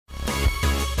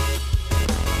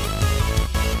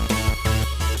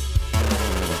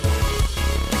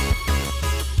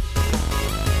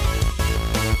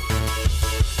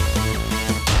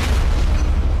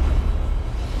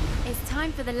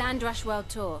Land Rush World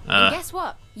Tour. And guess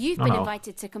what? You've been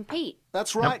invited to compete.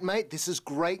 That's right, mate. This is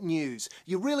great news.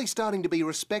 You're really starting to be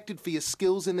respected for your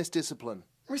skills in this discipline.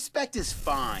 Respect is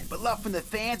fine, but love from the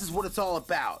fans is what it's all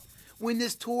about. Win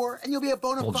this tour, and you'll be a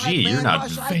bona fide Well, gee, you're Land not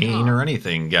Rush vain icon. or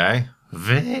anything, guy.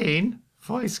 Vain?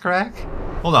 Voice crack?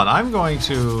 Hold on, I'm going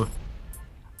to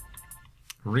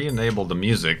re-enable the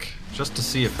music just to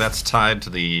see if that's tied to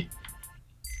the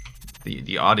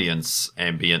audience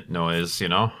ambient noise, you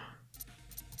know?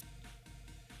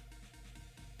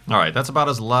 Alright, that's about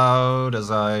as loud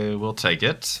as I will take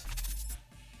it.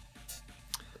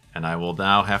 And I will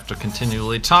now have to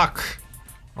continually talk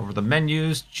over the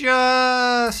menus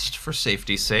just for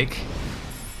safety's sake.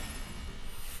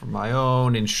 For my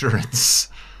own insurance.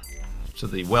 To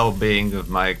the well-being of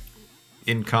my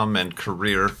income and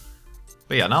career.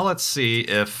 But yeah, now let's see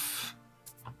if...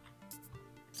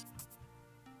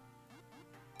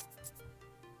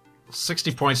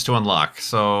 60 points to unlock,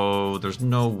 so there's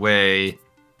no way...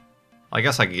 I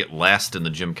guess I could get last in the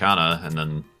Gymkhana, and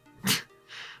then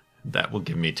that will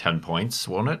give me 10 points,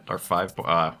 won't it? Or 5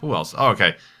 who else? Oh,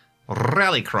 okay.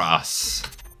 Rallycross.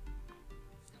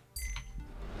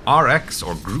 RX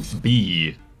or Group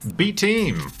B. B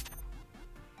team.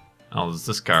 Oh, is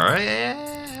this car?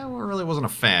 I really wasn't a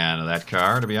fan of that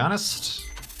car, to be honest.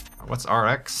 What's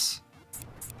RX?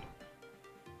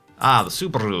 Ah, the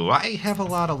Subaru. I have a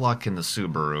lot of luck in the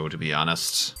Subaru, to be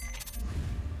honest.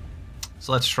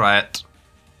 So let's try it.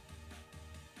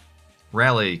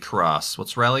 Rallycross.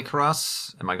 What's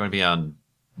Rallycross? Am I going to be on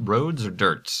roads or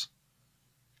dirt?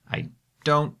 I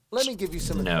don't Let me give you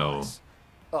some know. advice.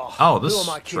 Oh, who this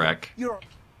am I kidding? track. You're...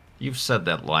 You've said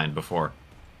that line before.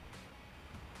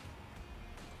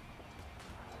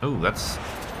 Oh, that's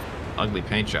ugly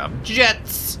paint job.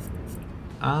 Jets!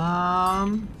 You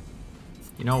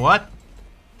know what?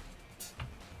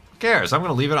 Who cares? I'm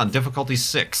gonna leave it on difficulty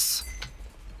 6.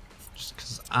 Just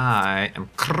because I am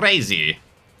crazy.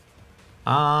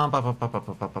 What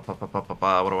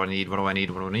do I need? What do I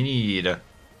need? What do I need?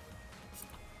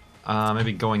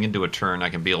 Maybe going into a turn I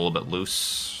can be a little bit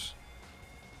loose.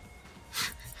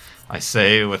 I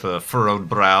say with a furrowed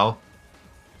brow.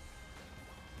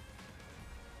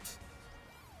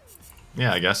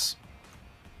 Yeah, I guess.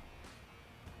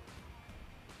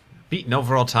 Beaten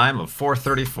overall time of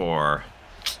 4:34.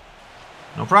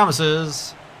 No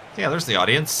promises. Yeah, there's the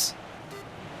audience.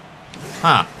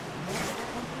 Huh.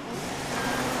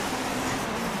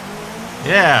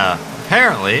 Yeah,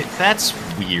 apparently, that's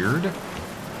weird.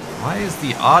 Why is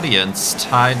the audience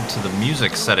tied to the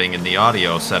music setting in the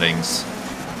audio settings?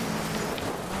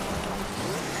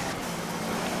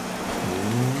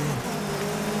 Ooh.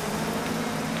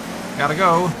 Gotta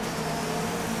go.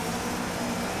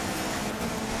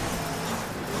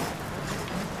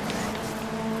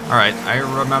 Alright, I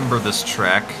remember this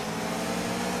track.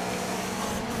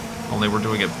 Only we're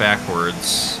doing it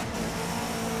backwards.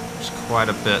 There's quite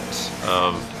a bit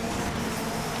of...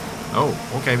 Oh,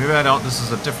 okay, maybe I don't. This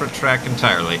is a different track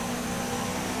entirely.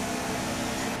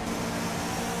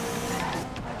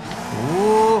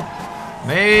 Ooh,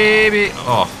 maybe...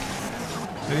 Oh,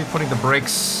 maybe putting the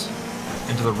brakes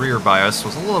into the rear bias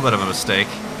was a little bit of a mistake.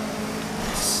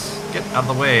 Let's get out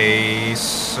of the way,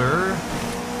 sir.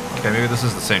 Okay, maybe this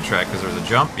is the same track because there's a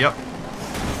jump. Yep.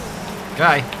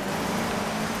 Guy.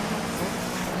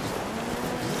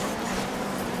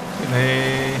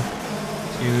 Hey.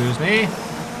 Excuse me.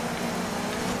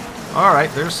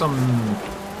 Alright, there's some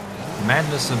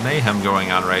madness and mayhem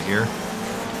going on right here.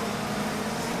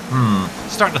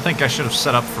 Starting to think I should have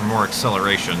set up for more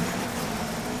acceleration.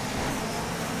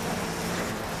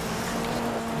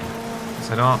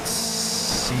 Because I don't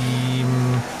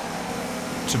seem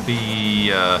to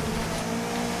be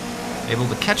able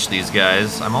to catch these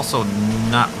guys. I'm also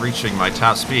not reaching my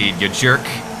top speed, you jerk.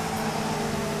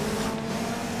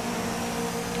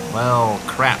 Well,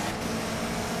 crap.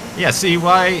 Yeah, see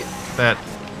why that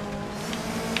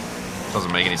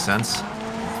doesn't make any sense.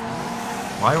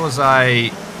 Why was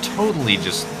I totally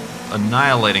just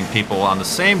annihilating people on the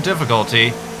same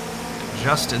difficulty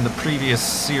just in the previous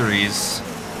series,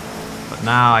 but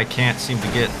now I can't seem to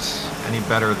get any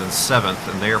better than 7th,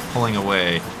 and they are pulling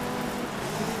away.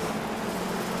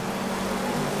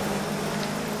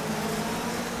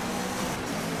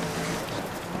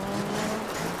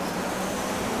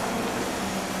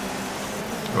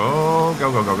 Go,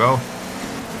 go, go, go, go.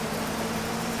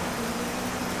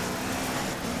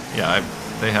 Yeah,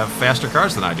 they have faster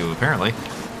cars than I do, apparently.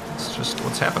 It's just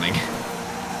what's happening.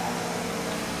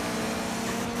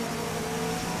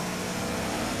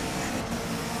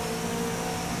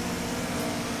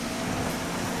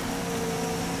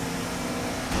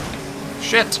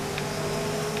 Shit!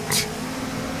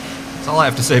 That's all I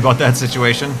have to say about that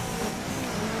situation.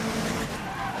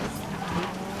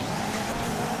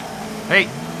 Hey!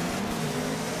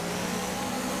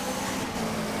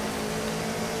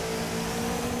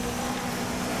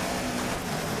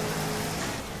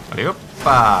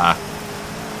 Hoppa!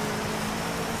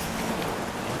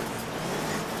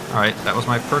 Alright, that was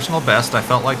my personal best. I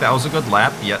felt like that was a good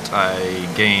lap, yet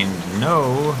I gained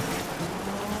no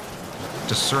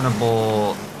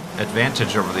discernible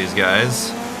advantage over these guys.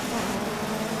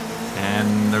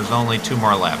 And there's only 2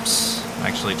 more laps.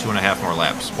 Actually, 2.5 more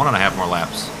laps. 1.5 more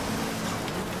laps.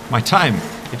 My time,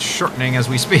 it's shortening as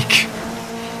we speak.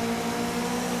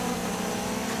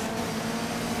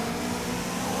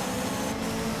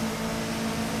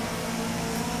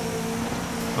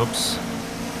 Oops.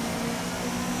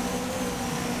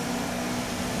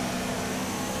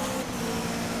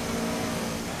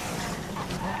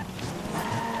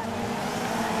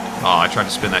 Oh, I tried to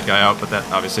spin that guy out, but that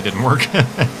obviously didn't work.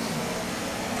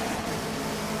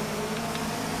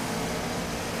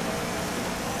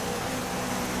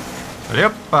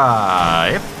 Yep.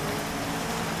 Yep.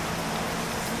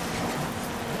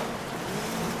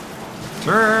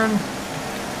 Turn.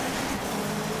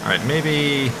 Alright,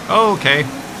 maybe... Oh, okay.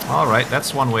 Alright,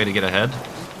 that's one way to get ahead.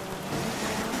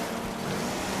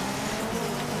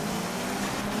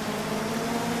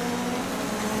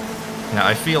 Yeah,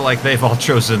 I feel like they've all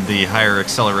chosen the higher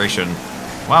acceleration.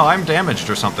 Wow, I'm damaged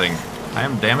or something. I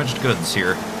am damaged goods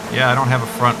here. Yeah, I don't have a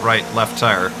front, right, left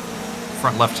tire.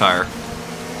 Front left tire.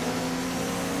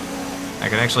 I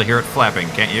can actually hear it flapping,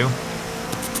 can't you?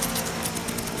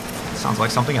 Sounds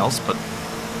like something else, but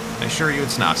I assure you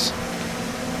it's not.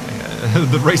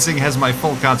 The racing has my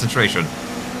full concentration.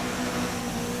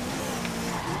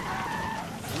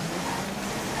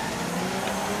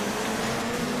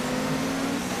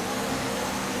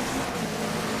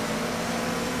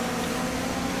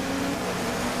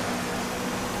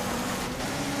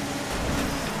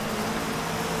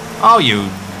 Oh, you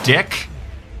dick!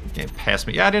 You can't pass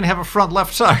me. Yeah, I didn't have a front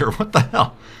left tire. What the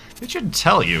hell? It should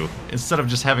tell you instead of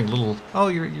just having little. Oh,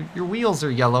 your wheels are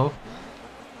yellow.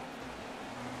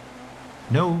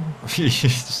 No,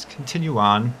 just continue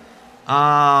on.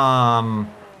 I'm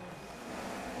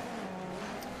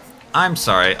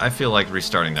sorry. I feel like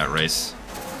restarting that race.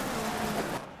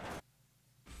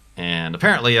 And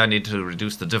apparently, I need to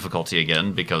reduce the difficulty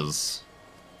again because.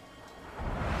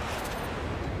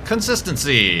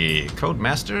 Consistency!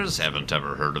 Codemasters, haven't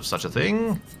ever heard of such a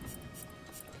thing.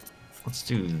 Let's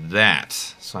do that.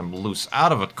 So I'm loose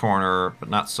out of a corner, but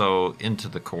not so into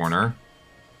the corner.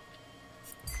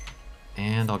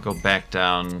 And I'll go back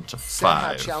down to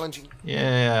 5. Challenging.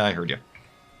 Yeah, I heard you.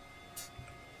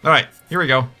 Alright, here we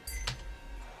go.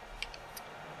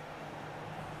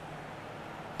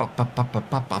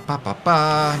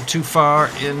 I'm too far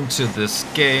into this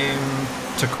game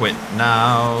to quit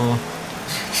now.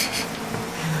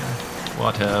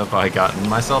 What have I gotten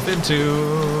myself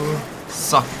into?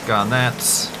 Suck on that.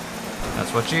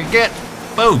 That's what you get.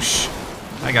 Boosh!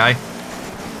 Hi, guy.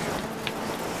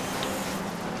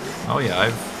 Oh yeah,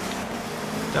 I've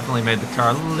definitely made the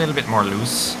car a little bit more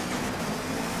loose.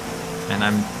 And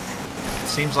it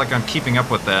seems like I'm keeping up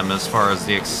with them as far as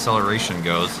the acceleration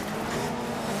goes.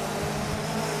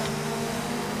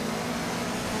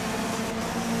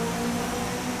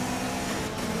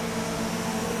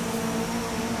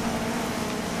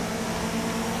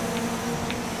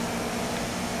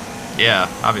 Yeah,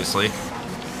 obviously.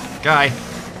 Guy,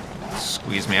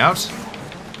 squeeze me out.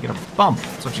 You get a bump.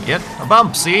 That's what you get. A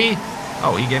bump, see?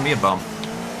 Oh, he gave me a bump.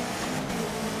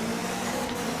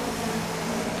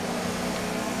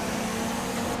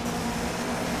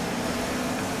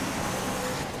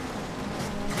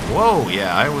 Whoa,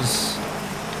 yeah, I was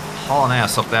hauling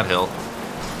ass up that hill.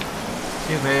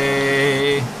 Excuse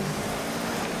me.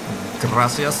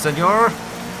 Gracias, senor.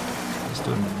 Just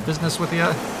doing business with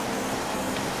you.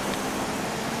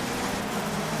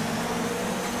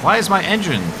 Why is my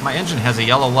engine? My engine has a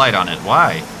yellow light on it.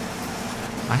 Why?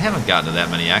 I haven't gotten to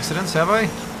that many accidents, have I?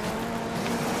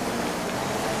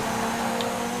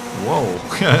 Whoa.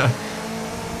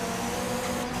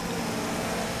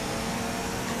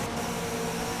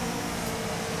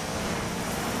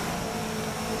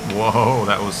 Whoa,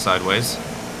 that was sideways.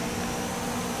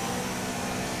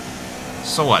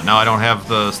 So what? Now I don't have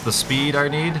the speed I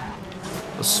need?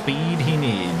 The speed he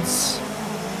needs.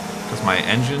 Because my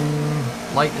engine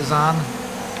light is on.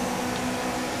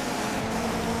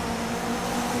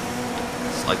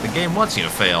 It's like the game wants you to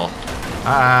fail.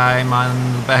 I'm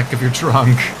on the back of your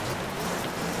trunk.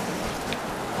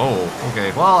 Oh,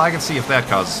 okay. Well, I can see if that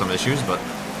causes some issues, but...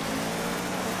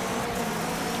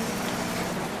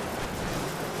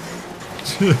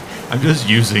 I'm just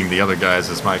using the other guys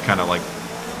as my kind of like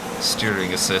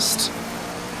steering assist.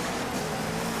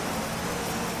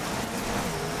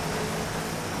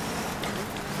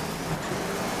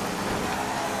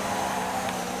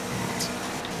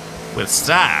 With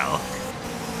style.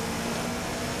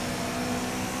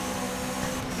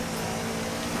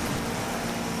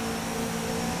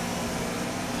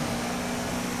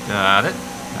 Got it.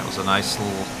 That was a nice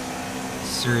little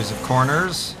series of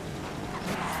corners.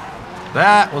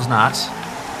 That was not.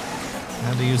 I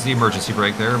had to use the emergency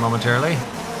brake there momentarily. Ooh.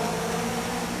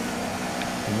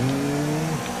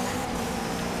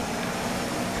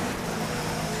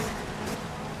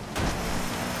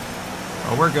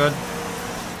 Oh, we're good.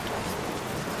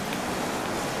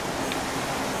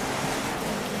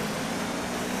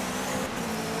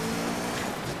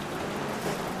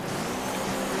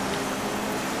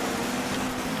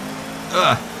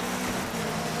 Ugh.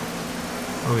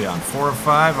 What are we on? 4 of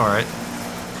 5? Alright.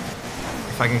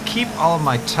 If I can keep all of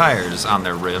my tires on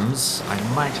their rims, I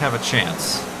might have a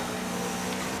chance.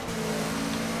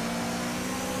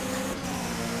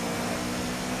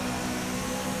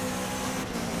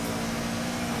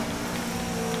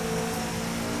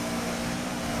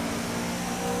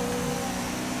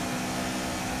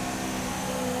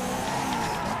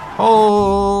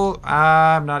 Oh,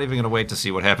 I'm not even going to wait to see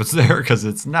what happens there, because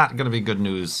it's not going to be good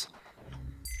news.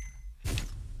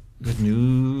 Good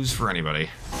news for anybody.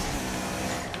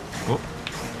 Whoop.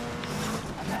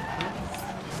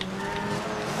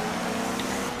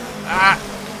 Ah,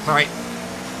 sorry.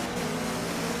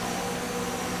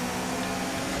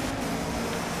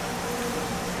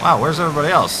 Wow, where's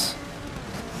everybody else?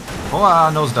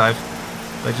 Oh, nosedive.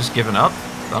 They just given up?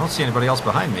 I don't see anybody else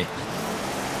behind me.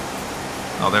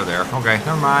 Oh, they're there. Okay,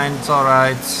 never mind. It's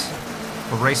alright.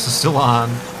 The race is still on.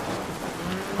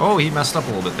 Oh, he messed up a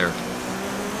little bit there.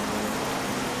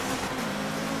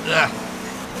 Ugh.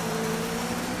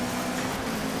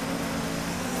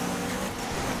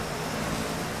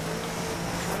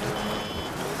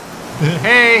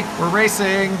 Hey, we're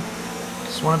racing.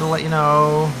 Just wanted to let you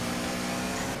know.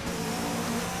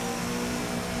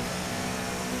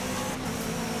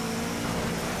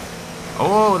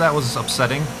 Oh, that was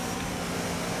upsetting.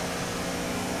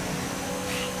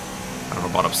 I don't know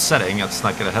about upsetting. Let's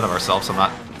not get ahead of ourselves. I'm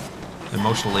not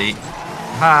emotionally.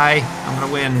 Hi, I'm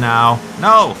gonna win now.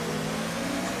 No!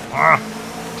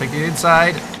 Take the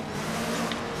inside.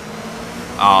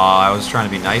 Oh, I was trying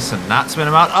to be nice and not spin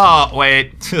him out. Oh,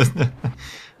 wait.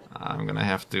 I'm gonna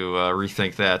have to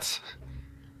rethink that.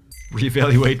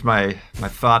 Reevaluate my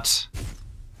thought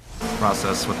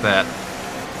process with that.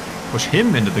 Push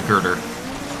him into the girder.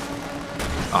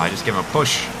 Oh, I just gave him a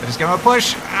push. I just gave him a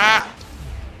push. Ah!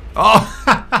 Oh!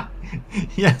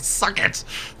 Yeah, suck it.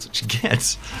 That's what you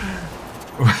get.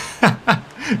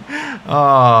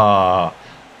 Oh,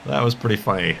 that was pretty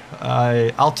funny.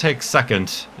 I'll take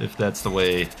second if that's the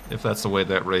way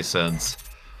that race ends.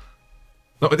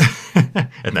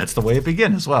 And that's the way it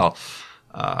begins as well.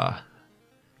 I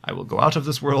will go out of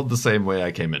this world the same way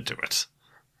I came into it.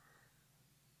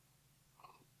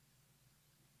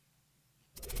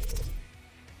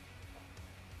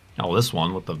 Oh, this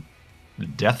one with the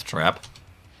death trap.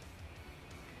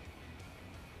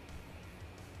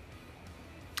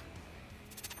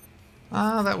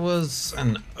 That was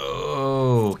an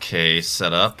okay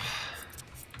setup.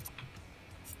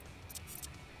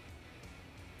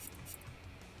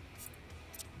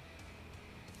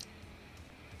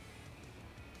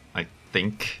 I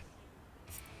think.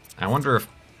 I wonder if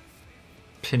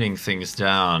pinning things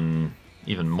down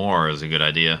even more is a good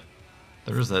idea.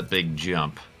 There's that big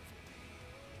jump.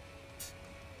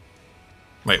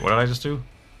 Wait, what did I just do?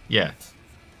 Yeah.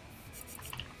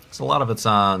 So a lot of it's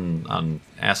on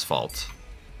asphalt.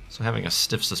 So having a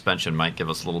stiff suspension might give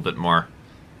us a little bit more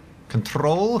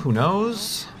control, who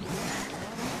knows?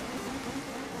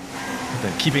 But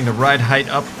then keeping the ride height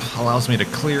up allows me to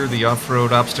clear the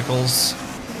off-road obstacles.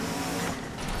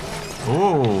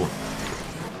 Ooh.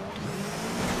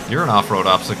 You're an off-road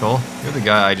obstacle. You're the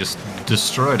guy I just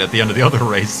destroyed at the end of the other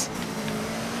race.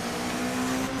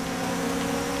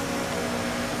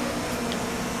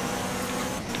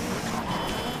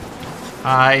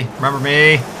 Hi, remember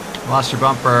me? Lost your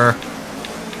bumper.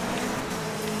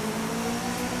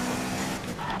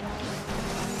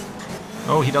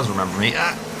 Oh, he does remember me.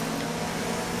 Ah.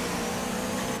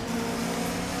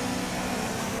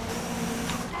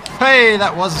 Hey,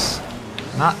 that was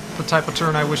not the type of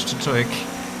turn I wished to take.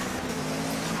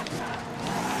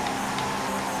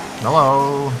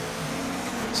 Hello.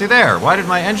 See there, why did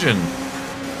my engine...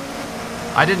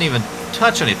 I didn't even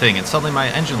touch anything and suddenly my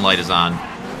engine light is on.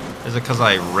 Is it because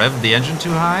I revved the engine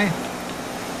too high?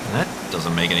 That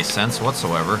doesn't make any sense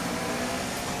whatsoever.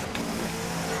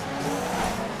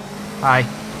 Hi.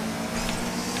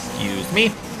 Excuse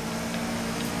me.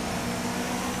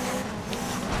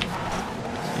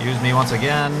 Excuse me once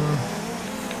again.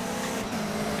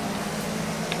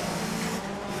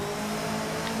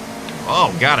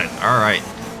 Oh, got it. Alright.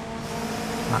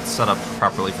 Not set up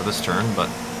properly for this turn, but...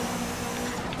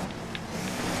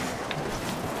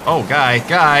 Oh,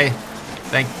 guy.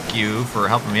 Thank you for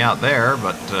helping me out there,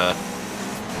 but,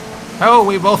 oh,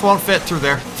 we both won't fit through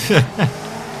there.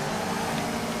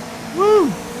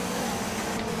 Woo!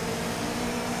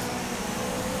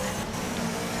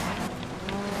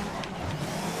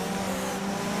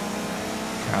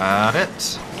 Got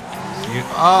it.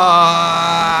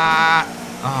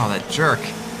 Oh, that jerk. I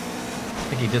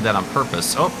think he did that on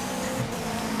purpose. Oh.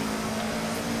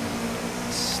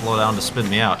 Slow down to spin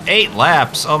me out. 8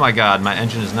 laps! Oh my god, my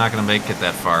engine is not going to make it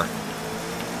that far.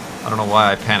 I don't know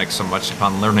why I panicked so much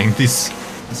upon learning this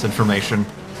information.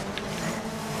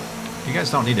 You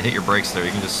guys don't need to hit your brakes there.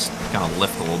 You can just kind of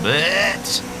lift a little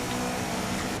bit.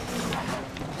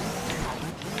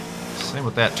 Same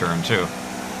with that turn, too.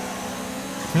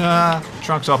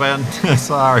 Trunk's open.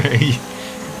 Sorry.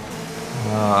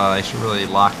 I should really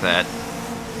lock that.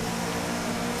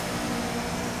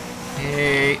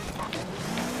 Hey.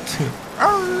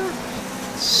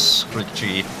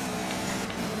 Scritchy.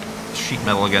 Sheet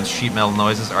metal against sheet metal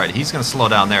noises. Alright, he's going to slow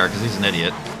down there because he's an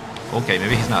idiot. Okay,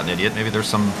 maybe he's not an idiot. Maybe there's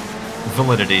some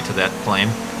validity to that claim.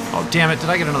 Oh, damn it. Did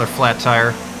I get another flat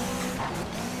tire?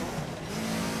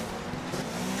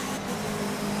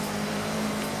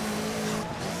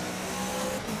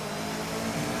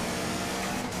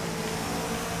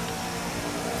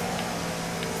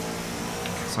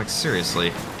 It's like,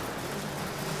 seriously.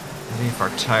 Maybe if our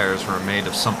tires were made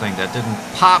of something that didn't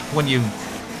pop when you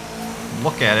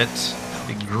look at it,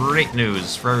 it'd be great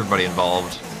news for everybody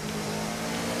involved.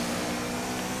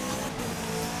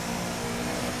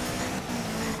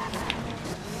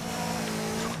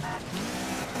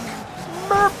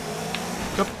 Burp.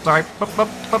 Oop, sorry.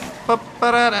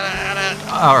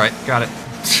 Alright, got it.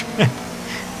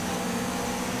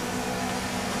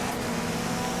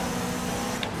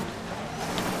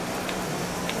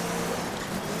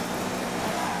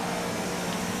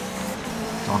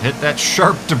 Don't hit that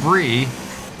sharp debris.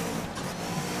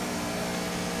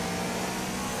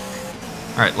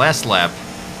 Alright, last lap.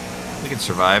 We can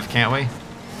survive, can't we?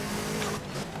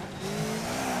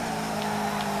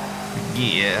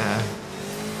 Yeah.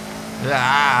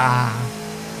 Ah.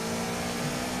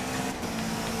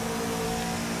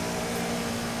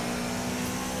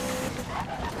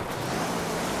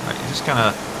 Alright, you just kind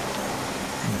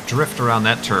of drift around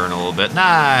that turn a little bit.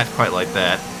 Not quite like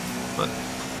that, but...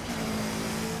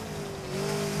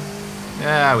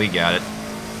 yeah, we got it.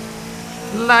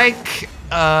 Like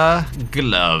a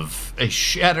glove. A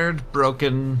shattered,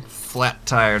 broken,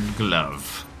 flat-tired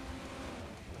glove.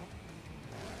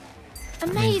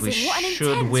 Amazing! We What an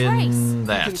should intense win race.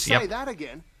 that. You can say that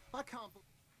again. I can't...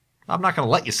 I'm not going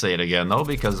to let you say it again, though,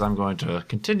 because I'm going to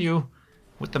continue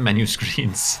with the menu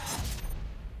screens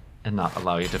and not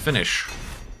allow you to finish.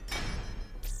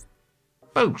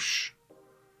 Boosh!